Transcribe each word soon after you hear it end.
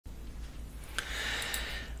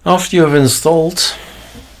After you have installed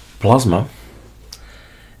Plasma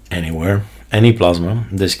anywhere, any Plasma,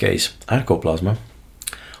 in this case ArcoPlasma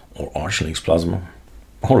or ArcoLinux Plasma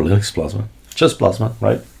or Linux Plasma, just Plasma,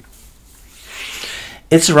 right?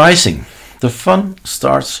 It's rising. The fun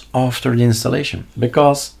starts after the installation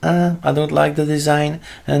because I don't like the design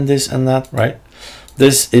and this and that, right?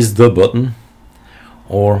 This is the button,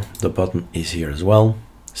 or the button is here as well.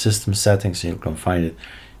 System settings, you can find it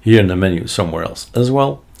here in the menu somewhere else as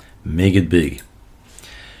well. Make it big.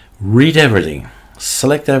 Read everything,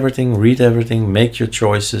 select everything, read everything, make your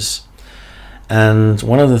choices. And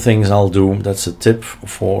one of the things I'll do, that's a tip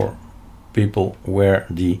for people where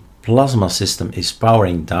the Plasma system is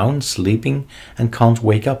powering down, sleeping, and can't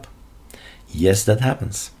wake up. Yes, that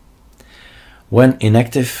happens. When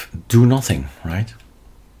inactive, do nothing, right?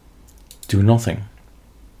 Do nothing.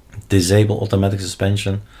 Disable automatic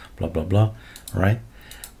suspension, blah, blah, blah, right?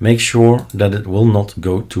 Make sure that it will not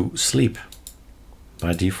go to sleep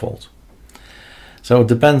by default. So it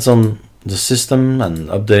depends on the system and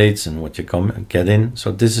updates and what you get in.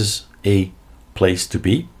 So this is a place to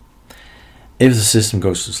be. If the system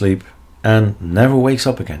goes to sleep and never wakes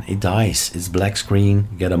up again, it dies. It's black screen,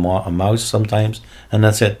 you get a mouse sometimes, and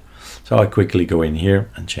that's it. So I quickly go in here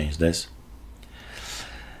and change this.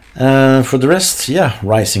 For the rest, yeah,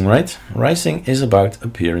 rising, right? Rising is about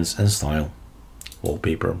appearance and style.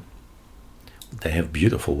 Wallpaper. They have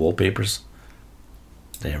beautiful wallpapers.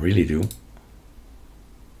 They really do.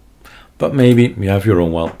 But maybe you have your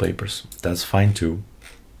own wallpapers. That's fine too,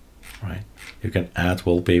 right? You can add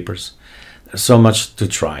wallpapers. There's so much to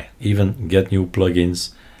try, even get new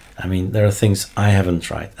plugins. I mean, there are things I haven't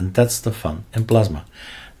tried, and that's the fun in Plasma.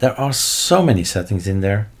 There are so many settings in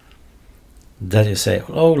there that you say,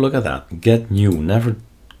 oh, look at that, get new. Never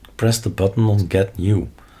press the button on get new.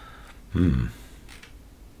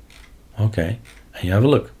 Okay, and you have a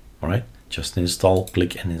look, all right? Just install,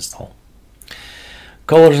 click and install.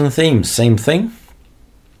 Colors and themes, same thing.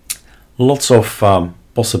 Lots of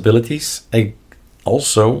possibilities.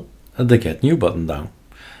 Also, the get new button down.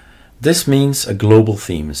 This means a global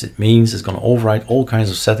theme. It means it's going to override all kinds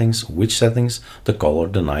of settings. Which settings? The color,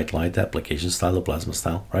 the night light, the application style, the Plasma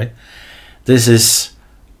style, right? This is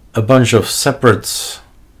a bunch of separate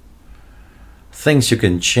things you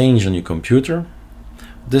can change on your computer.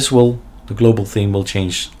 The global theme will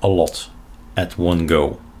change a lot at one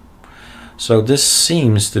go. So this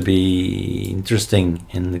seems to be interesting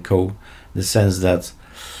in the code, in the sense that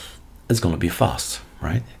it's going to be fast,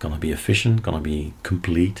 right? It's going to be efficient, going to be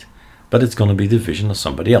complete, but it's going to be the vision of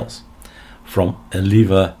somebody else. From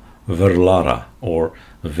Eliva Verlara or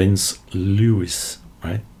Vince Lewis,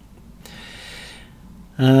 right?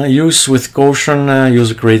 Use with caution.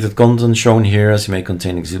 User created content shown here as may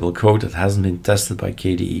contain executable code that hasn't been tested by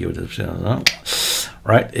KDE or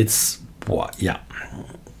right. It's yeah,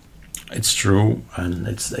 it's true, and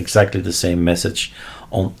it's exactly the same message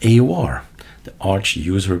on AUR, the Arch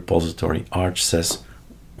user repository. Arch says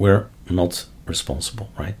we're not responsible,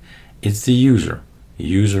 right? It's the user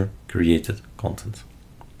created content.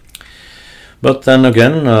 But then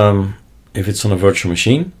again, if it's on a virtual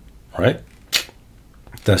machine, right?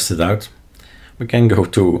 Test it out. We can go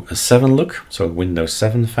to a 7 look, so Windows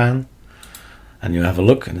 7 fan, and you have a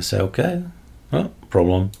look and you say, okay, well,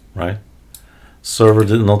 problem, right? Server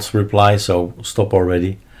did not reply, so stop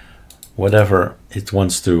already. Whatever it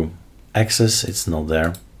wants to access, it's not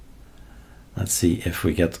there. Let's see if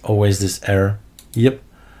we get always this error. Yep.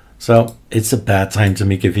 So it's a bad time to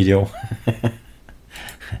make a video.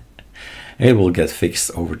 It will get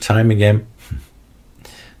fixed over time again.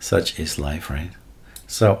 Such is life, right?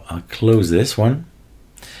 So I'll close this one.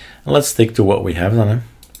 And let's stick to what we have done.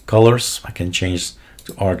 Colors, I can change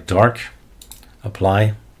to arc dark.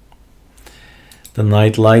 Apply. The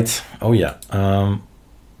night light. Oh yeah.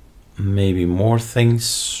 Maybe more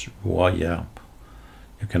things. Well, yeah.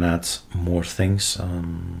 You can add more things.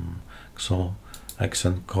 So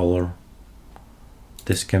accent color.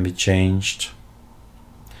 This can be changed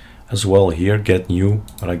as well here. Get new,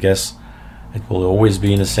 but I guess it will always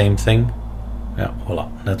be in the same thing. Yeah, voila,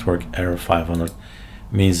 network error 500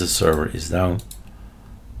 means the server is down.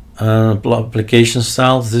 Application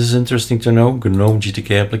styles, this is interesting to know. GNOME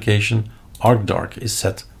GTK application, arc dark is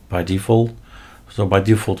set by default. So by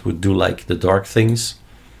default we do like the dark things.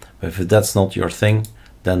 But if that's not your thing,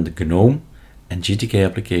 then the GNOME and GTK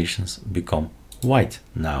applications become white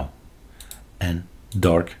now and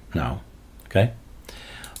dark now. Okay.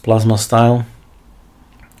 Plasma style.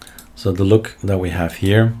 So the look that we have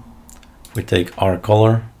here, we take our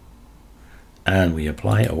color and we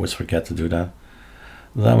apply. I always forget to do that.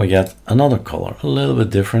 Then we get another color, a little bit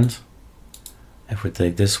different, If we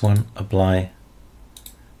take this one, apply,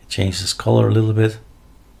 it changes color a little bit,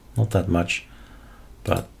 not that much,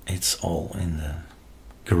 but it's all in the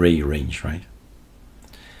gray range, right?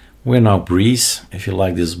 We're now breeze. If you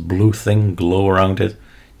like this blue thing, glow around it,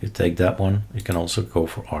 you take that one. You can also go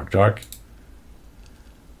for arc dark.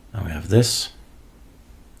 Now we have this.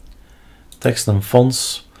 Text and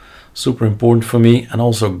fonts, super important for me, and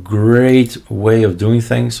also great way of doing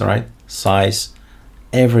things, all right? Size,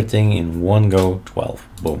 everything in one go, 12,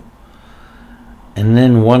 boom. And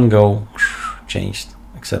then one go, changed,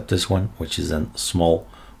 except this one, which is then small,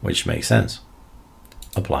 which makes sense.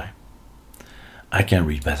 Apply. I can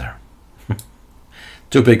read better.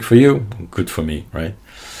 Too big for you, good for me, right?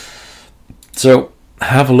 So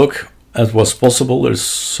have a look at what's possible. There's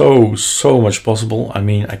so much possible. I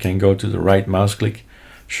mean, I can go to the right mouse click,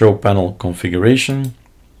 show panel configuration.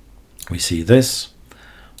 We see this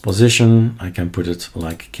position. I can put it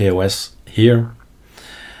like KOS here.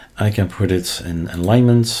 I can put it in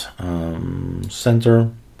alignment,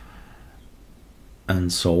 center,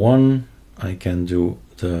 and so on. I can do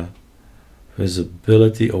the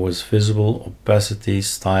visibility, always visible, opacity,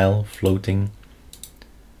 style, floating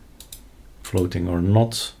or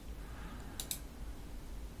not.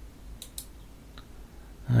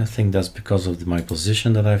 I think that's because of my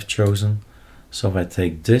position that I've chosen. So if I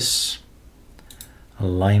take this,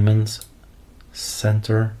 alignment,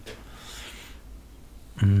 center,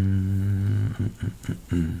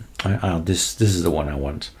 this is the one I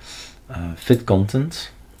want. Fit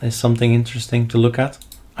content is something interesting to look at,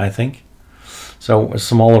 I think. So a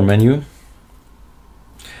smaller menu,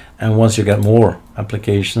 and once you get more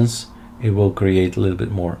applications, it will create a little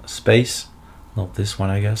bit more space. Not this one,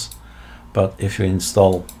 I guess, but if you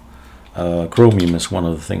install Chromium is one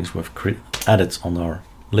of the things we've added on our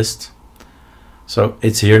list. So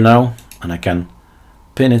it's here now, and I can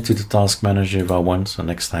pin it to the task manager if I want, so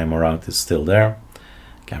next time around it's still there.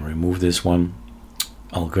 I can remove this one,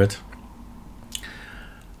 all good.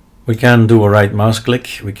 We can do a right mouse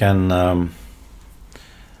click, we can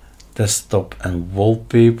desktop and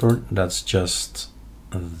wallpaper, that's just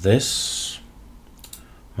this.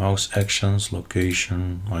 Mouse actions,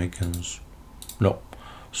 location, icons. No,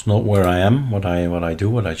 it's not where I am, what I do,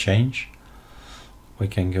 what I change. We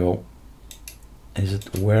can go,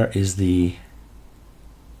 where is the,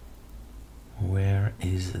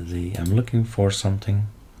 I'm looking for something.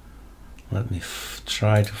 Let me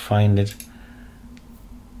try to find it.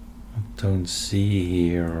 Don't see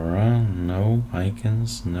here, no,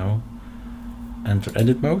 icons, no. Enter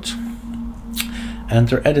edit mode.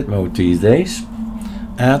 Enter edit mode these days.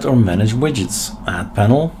 Add or manage widgets. Add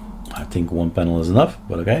panel. I think one panel is enough,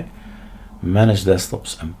 but okay. Manage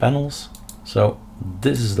desktops and panels. So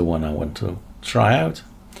this is the one I want to try out.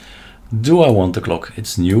 Do I want the clock?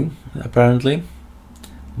 It's new, apparently.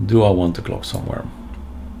 Do I want the clock somewhere?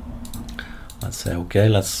 Let's say, okay,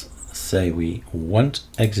 let's say we want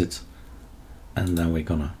exit, and then we're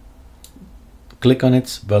gonna click on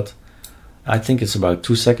it, but I think it's about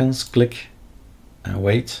 2 seconds. Click and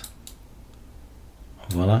wait.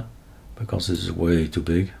 Voila, because this is way too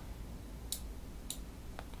big.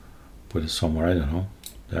 Put it somewhere, I don't know,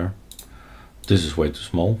 there. This is way too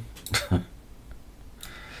small.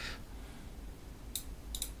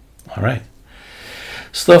 All right,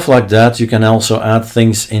 stuff like that. You can also add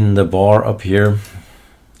things in the bar up here.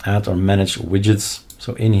 Add or manage widgets.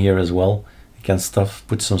 So in here as well, you can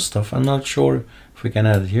put some stuff. I'm not sure if we can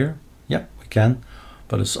add it here. Yeah, we can,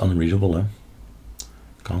 but it's unreadable. Eh?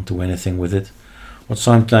 Can't do anything with it. What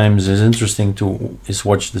sometimes is interesting is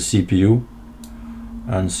watch the CPU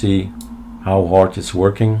and see how hard it's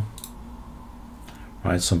working.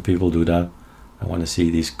 Right, some people do that. I want to see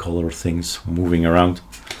these color things moving around.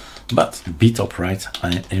 But BTOP, right?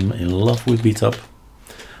 I am in love with BTOP.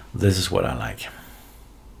 This is what I like.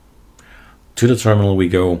 To the terminal we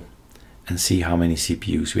go and see how many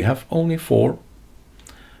CPUs. We have only 4.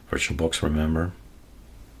 VirtualBox, remember.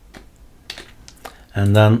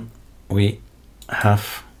 And then we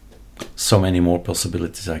have so many more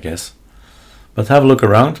possibilities, I guess. But have a look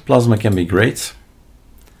around. Plasma can be great.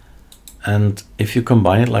 And if you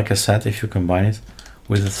combine it, like I said, if you combine it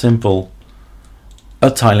with a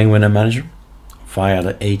tiling window manager via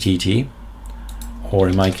the ATT, or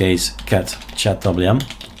in my case, chadwm,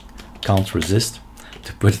 can't resist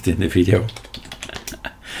to put it in the video.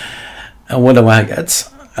 And what do I get?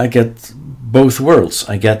 I get both worlds.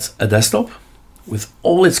 I get a desktop with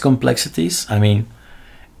all its complexities. I mean,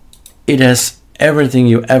 it has everything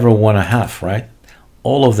you ever want to have, right?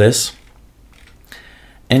 All of this,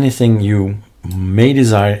 anything you may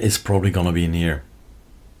desire is probably going to be in here.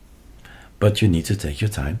 but you need to take your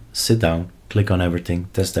time, sit down, click on everything,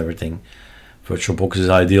 test everything. VirtualBox is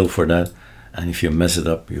ideal for that. And if you mess it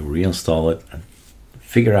up, you reinstall it and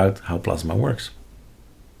figure out how Plasma works.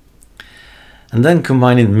 And then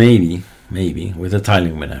combine it maybe with a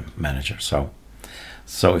tiling manager.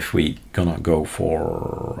 So if we gonna go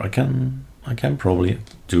for, I can probably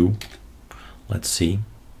do, let's see,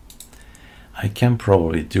 I can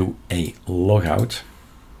probably do a logout.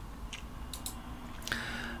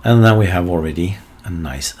 And then we have already a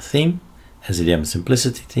nice theme, SEDM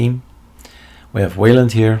simplicity theme. We have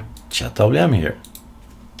Wayland here, chadwm here.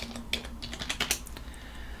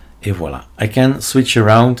 Et voila, I can switch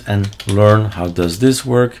around and learn how does this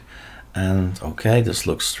work. And okay, this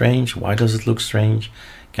looks strange. Why does it look strange?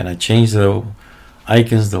 Can I change the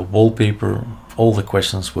icons, the wallpaper? All the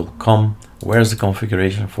questions will come. Where's the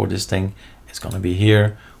configuration for this thing? It's gonna be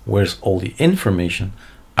here. Where's all the information?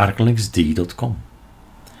 ArcoLinuxD.com.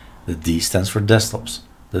 The D stands for desktops.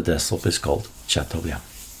 The desktop is called chadwm.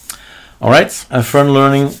 All right, have fun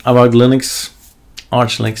learning about Linux,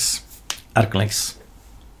 ArcoLinux, ArcoLinux,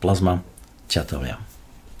 Plasma, chadwm.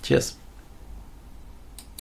 Cheers.